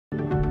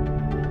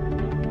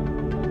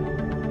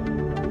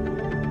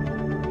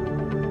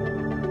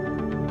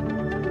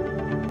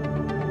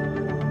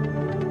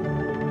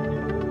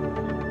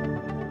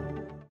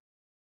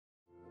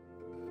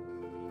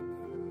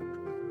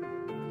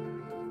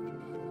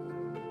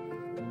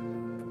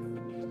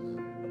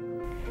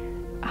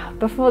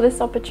Before this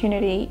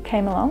opportunity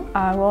came along,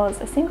 I was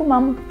a single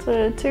mum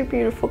to two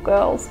beautiful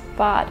girls,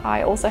 but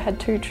I also had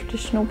two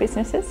traditional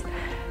businesses.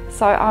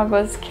 So I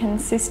was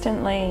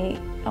consistently,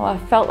 I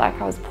felt like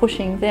I was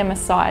pushing them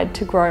aside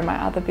to grow my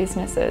other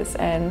businesses,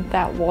 and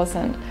that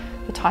wasn't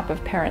the type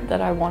of parent that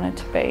I wanted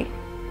to be.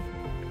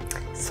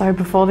 So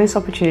before this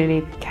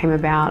opportunity came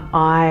about,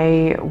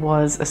 I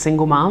was a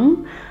single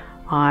mum.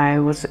 I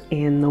was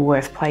in the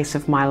worst place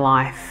of my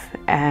life,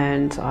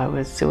 and I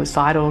was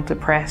suicidal,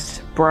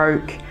 depressed,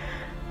 broke,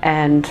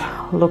 and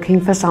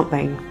looking for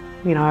something.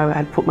 You know,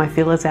 I'd put my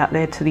feelers out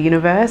there to the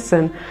universe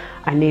and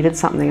I needed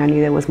something. I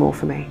knew there was more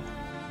for me.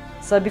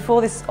 So before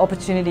this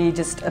opportunity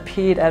just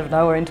appeared out of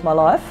nowhere into my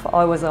life,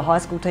 I was a high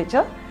school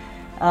teacher.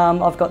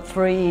 I've got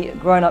 3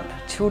 grown-up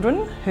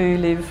children who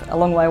live a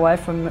long way away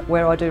from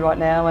where I do right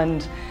now,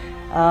 and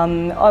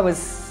I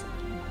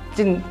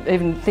didn't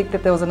even think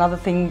that there was another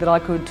thing that I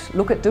could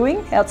look at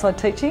doing outside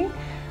teaching.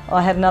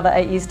 I had another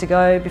 8 years to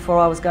go before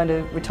I was going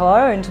to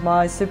retire into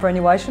my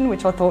superannuation,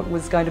 which I thought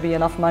was going to be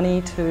enough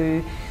money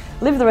to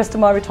live the rest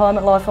of my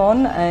retirement life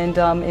on, and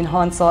in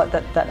hindsight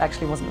that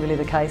actually wasn't really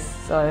the case.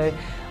 So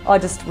I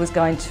just was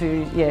going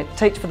to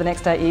teach for the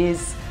next 8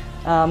 years,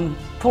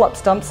 pull up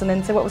stumps and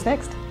then see what was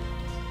next.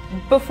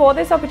 Before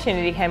this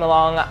opportunity came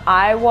along,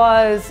 I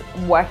was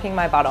working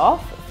my butt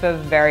off for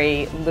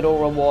very little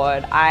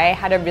reward. I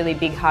had a really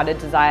big-hearted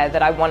desire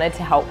that I wanted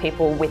to help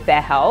people with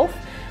their health,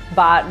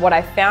 but what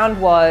I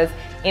found was,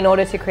 in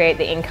order to create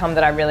the income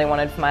that I really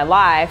wanted for my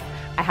life,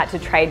 I had to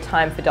trade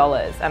time for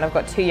dollars. And I've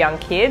got 2 young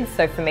kids,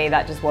 so for me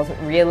that just wasn't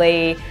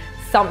really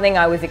something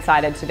I was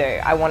excited to do.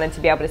 I wanted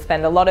to be able to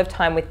spend a lot of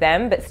time with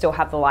them, but still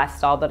have the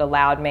lifestyle that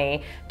allowed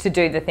me to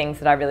do the things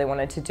that I really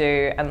wanted to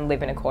do and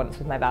live in accordance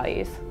with my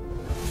values.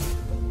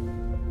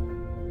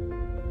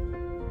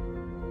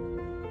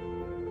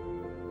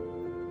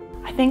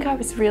 I think I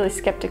was really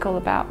skeptical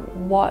about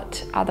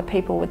what other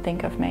people would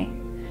think of me.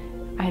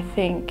 I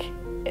think,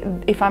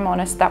 if I'm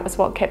honest, that was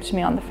what kept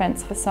me on the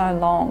fence for so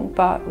long.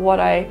 But what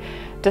I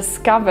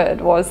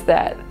discovered was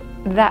that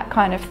that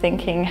kind of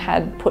thinking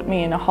had put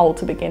me in a hole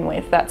to begin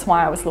with. That's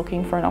why I was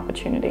looking for an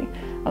opportunity.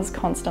 I was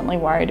constantly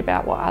worried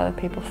about what other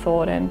people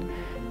thought, and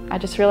I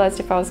just realised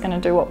if I was going to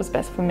do what was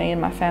best for me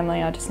and my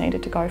family, I just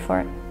needed to go for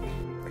it.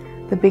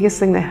 The biggest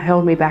thing that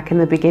held me back in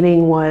the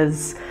beginning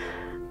was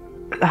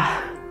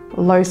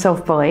low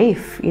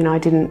self-belief. You know, I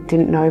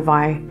didn't know if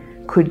I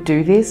could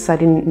do this. I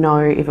didn't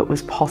know if it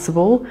was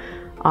possible.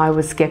 I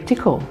was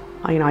skeptical.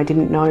 I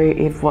didn't know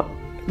if what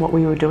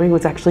we were doing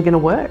was actually going to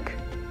work.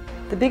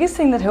 The biggest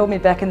thing that held me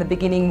back in the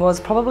beginning was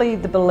probably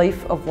the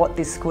belief of what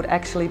this could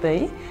actually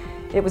be.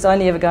 It was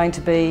only ever going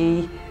to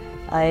be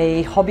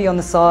a hobby on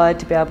the side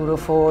to be able to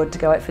afford to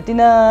go out for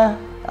dinner,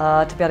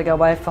 to be able to go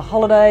away for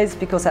holidays,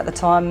 because at the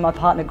time my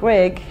partner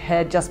Greg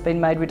had just been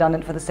made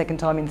redundant for the 2nd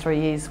time in 3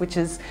 years, which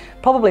is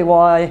probably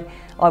why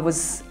I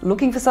was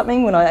looking for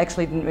something when I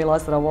actually didn't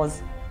realise that I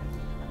was.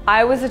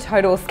 I was a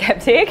total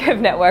skeptic of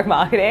network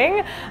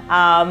marketing.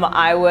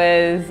 I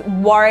was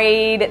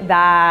worried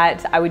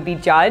that I would be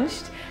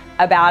judged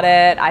about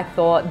it. I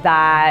thought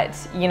that,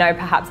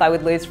 perhaps I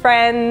would lose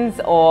friends,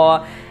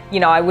 or,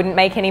 I wouldn't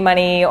make any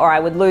money, or I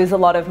would lose a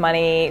lot of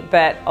money,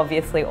 but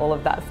obviously all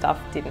of that stuff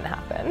didn't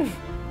happen.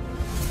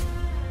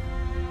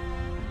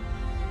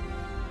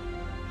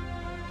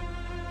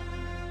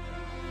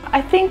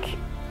 I think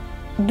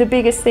the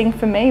biggest thing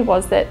for me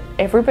was that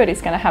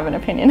everybody's going to have an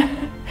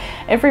opinion.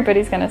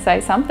 Everybody's going to say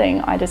something.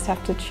 I just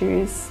have to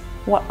choose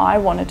what I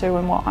want to do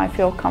and what I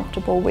feel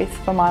comfortable with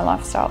for my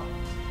lifestyle.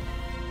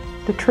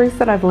 The truth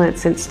that I've learnt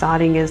since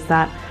starting is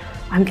that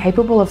I'm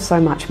capable of so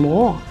much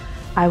more.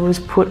 I was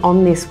put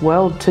on this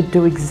world to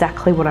do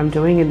exactly what I'm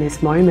doing in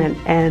this moment,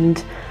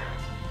 and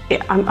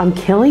I'm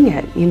killing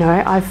it.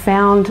 I've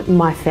found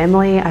my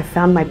family, I've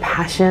found my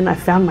passion,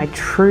 I've found my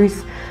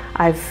truth,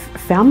 I've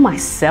found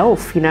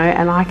myself, and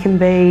I can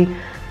be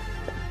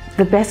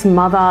the best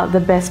mother,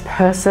 the best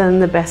person,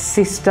 the best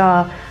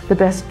sister, the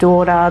best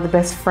daughter, the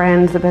best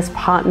friend, the best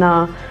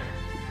partner,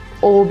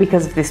 all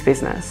because of this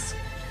business.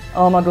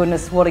 Oh my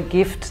goodness, what a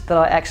gift that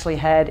I actually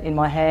had in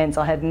my hands.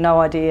 I had no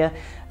idea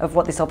of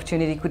what this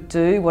opportunity could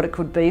do, what it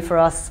could be for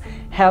us,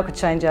 how it could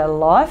change our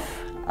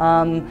life.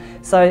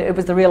 So it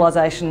was the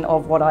realisation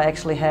of what I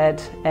actually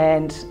had,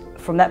 and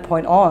from that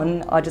point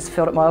on, I just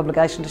felt it my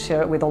obligation to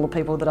share it with all the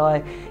people that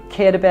I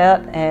cared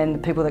about and the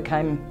people that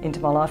came into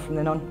my life from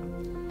then on.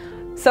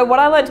 So what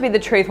I learned to be the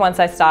truth once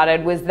I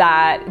started was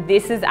that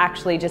this is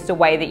actually just a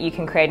way that you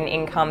can create an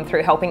income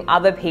through helping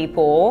other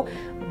people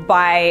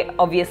by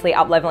obviously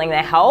up-leveling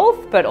their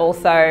health, but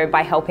also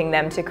by helping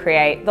them to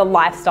create the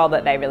lifestyle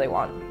that they really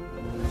want.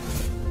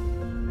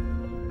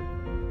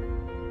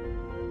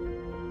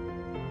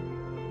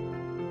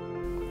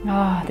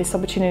 Oh, this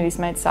opportunity's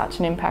made such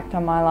an impact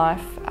on my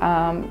life.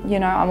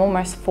 I'm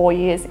almost 4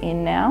 years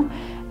in now,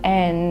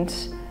 and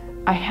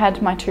I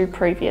had my 2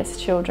 previous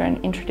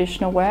children in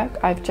traditional work.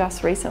 I've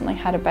just recently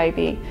had a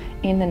baby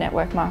in the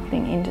network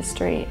marketing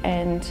industry,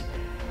 and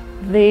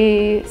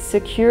the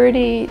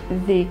security,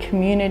 the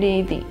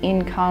community, the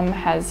income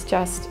has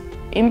just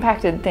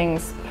impacted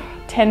things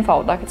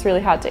tenfold. Like, it's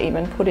really hard to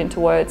even put into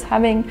words.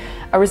 Having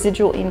a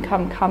residual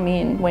income come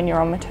in when you're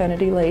on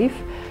maternity leave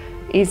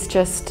is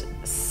just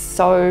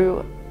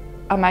so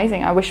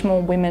amazing. I wish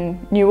more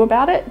women knew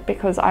about it,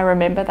 because I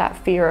remember that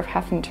fear of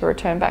having to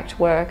return back to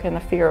work and the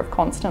fear of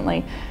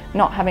constantly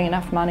not having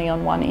enough money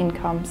on one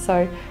income.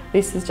 So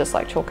this is just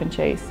like chalk and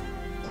cheese.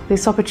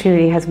 This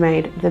opportunity has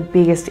made the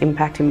biggest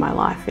impact in my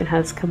life. It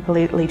has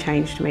completely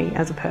changed me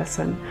as a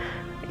person.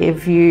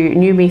 If you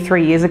knew me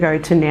 3 years ago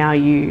to now,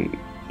 you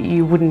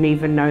wouldn't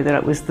even know that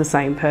it was the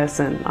same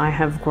person. I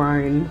have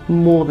grown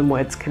more than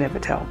words could ever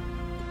tell.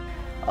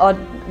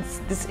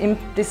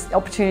 This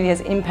opportunity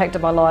has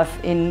impacted my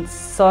life in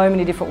so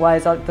many different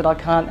ways that I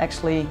can't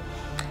actually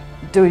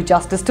do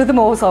justice to them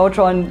all, so I'll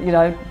try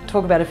and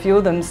talk about a few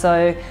of them.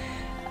 So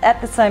at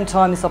the same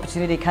time this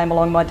opportunity came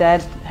along, my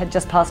dad had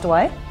just passed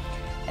away,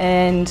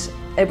 and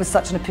it was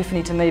such an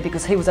epiphany to me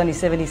because he was only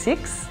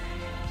 76,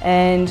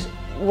 and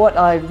what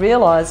I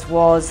realised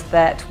was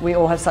that we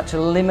all have such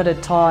a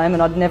limited time,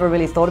 and I'd never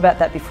really thought about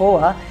that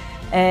before.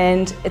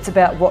 And it's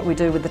about what we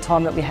do with the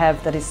time that we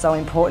have that is so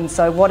important.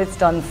 So what it's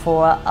done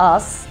for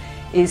us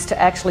is to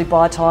actually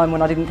buy time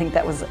when I didn't think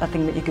that was a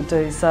thing that you could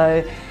do.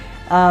 So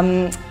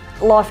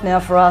life now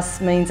for us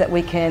means that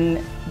we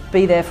can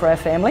be there for our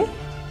family,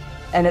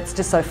 and it's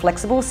just so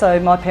flexible. So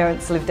my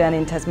parents live down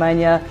in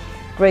Tasmania,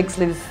 Greg's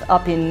live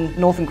up in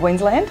northern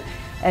Queensland,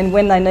 and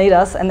when they need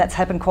us, and that's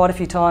happened quite a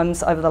few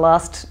times over the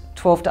last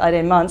 12 to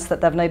 18 months that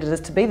they've needed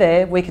us to be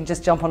there, we can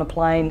just jump on a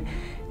plane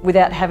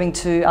without having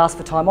to ask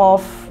for time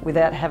off,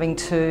 without having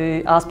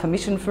to ask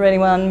permission for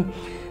anyone.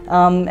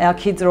 Our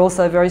kids are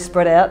also very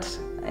spread out,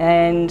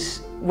 and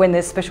when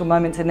there's special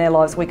moments in their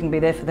lives, we can be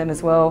there for them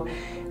as well.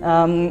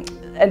 And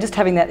just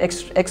having that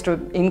extra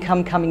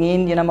income coming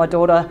in, my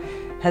daughter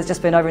has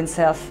just been over in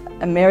South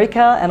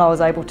America, and I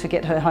was able to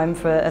get her home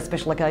for a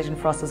special occasion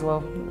for us as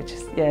well, which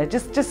is,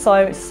 just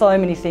so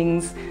many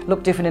things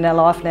look different in our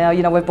life now.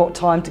 We've bought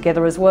time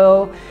together as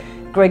well.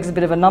 Greg's a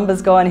bit of a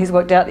numbers guy, and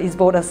he's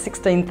bought us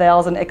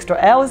 16,000 extra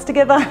hours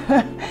together.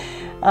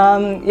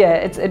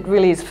 It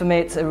really is, for me,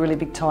 it's a really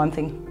big time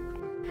thing.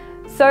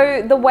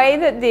 So the way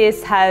that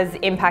this has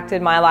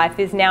impacted my life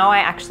is now I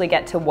actually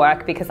get to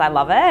work because I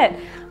love it.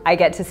 I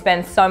get to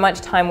spend so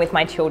much time with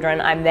my children.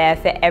 I'm there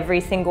for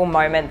every single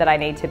moment that I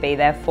need to be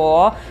there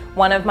for.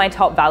 One of my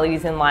top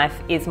values in life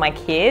is my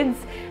kids,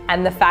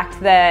 and the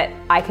fact that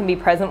I can be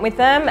present with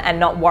them and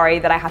not worry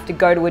that I have to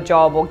go to a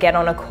job or get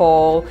on a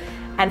call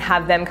and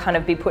have them kind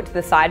of be put to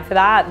the side for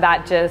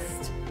that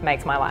just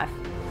makes my life.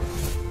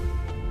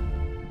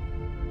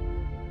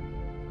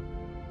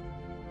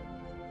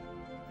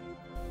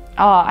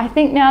 I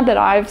think now that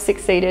I've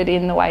succeeded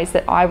in the ways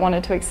that I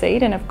wanted to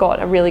exceed and have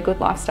got a really good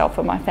lifestyle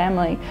for my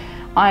family,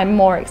 I'm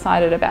more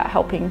excited about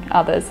helping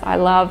others. I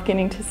love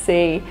getting to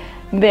see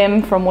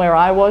them from where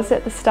I was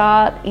at the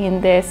start in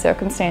their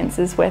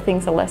circumstances where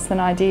things are less than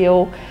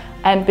ideal,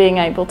 and being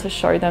able to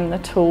show them the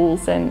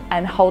tools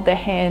and hold their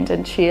hand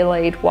and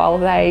cheerlead while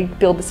they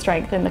build the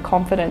strength and the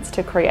confidence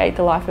to create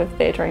the life of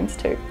their dreams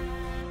too.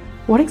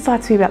 What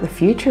excites me about the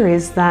future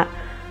is that,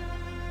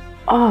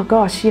 oh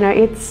gosh,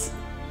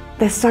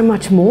 there's so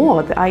much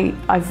more.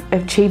 I've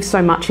achieved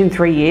so much in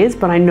 3 years,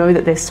 but I know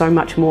that there's so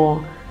much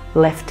more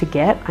left to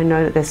get. I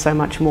know that there's so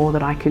much more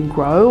that I can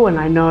grow, and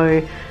I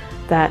know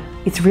that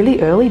it's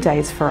really early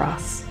days for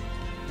us.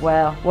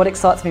 Wow, what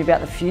excites me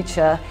about the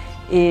future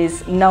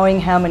is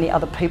knowing how many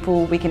other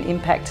people we can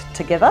impact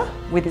together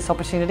with this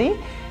opportunity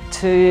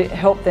to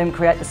help them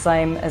create the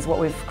same as what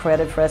we've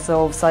created for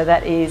ourselves. So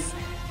that is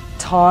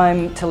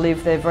time to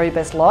live their very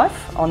best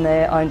life on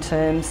their own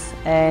terms.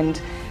 And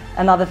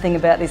another thing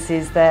about this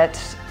is that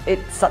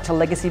it's such a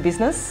legacy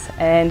business,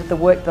 and the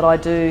work that I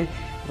do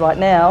right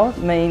now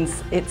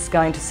means it's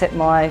going to set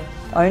my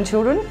own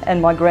children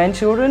and my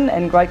grandchildren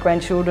and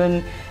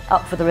great-grandchildren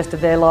up for the rest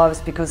of their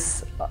lives,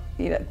 because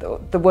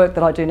the work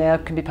that I do now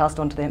can be passed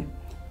on to them.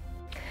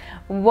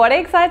 What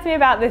excites me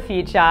about the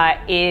future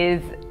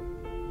is,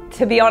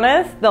 to be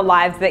honest, the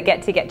lives that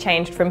get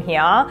changed from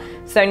here.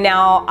 So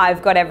now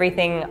I've got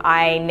everything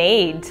I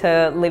need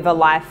to live a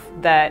life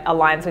that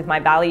aligns with my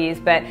values,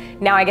 but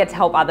now I get to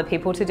help other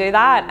people to do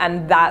that,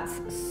 and that's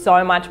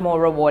so much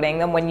more rewarding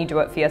than when you do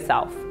it for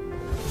yourself.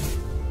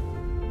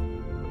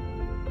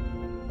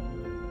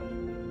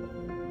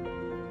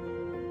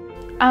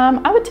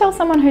 I would tell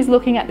someone who's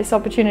looking at this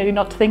opportunity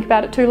not to think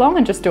about it too long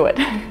and just do it.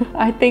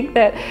 I think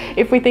that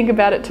if we think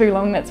about it too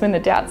long, that's when the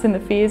doubts and the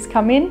fears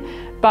come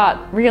in.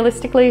 But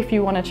realistically, if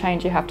you want to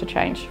change, you have to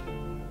change.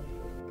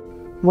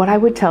 What I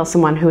would tell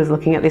someone who is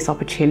looking at this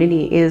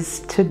opportunity is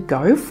to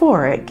go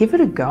for it, give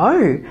it a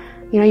go.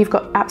 You've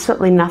got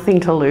absolutely nothing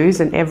to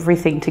lose and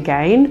everything to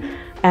gain,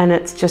 and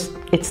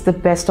it's the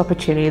best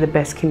opportunity, the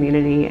best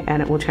community,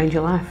 and it will change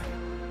your life.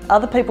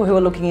 Other people who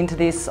are looking into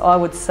this, I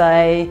would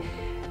say,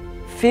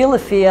 feel the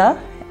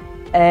fear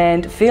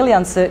and feel the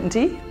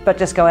uncertainty, but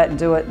just go out and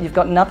do it. You've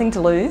got nothing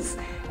to lose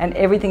and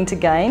everything to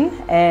gain,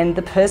 and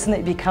the person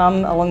that you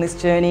become along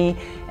this journey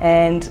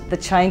and the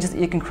changes that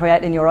you can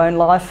create in your own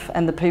life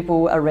and the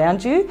people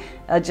around you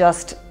are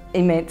just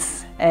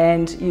immense,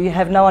 and you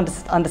have no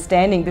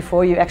understanding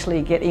before you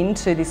actually get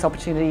into this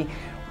opportunity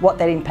what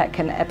that impact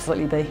can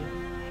absolutely be.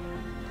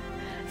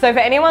 So for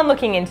anyone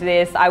looking into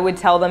this, I would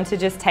tell them to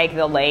just take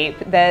the leap.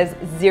 There's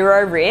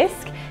zero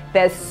risk.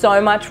 There's so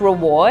much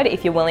reward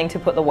if you're willing to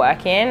put the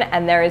work in,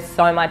 and there is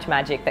so much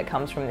magic that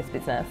comes from this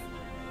business.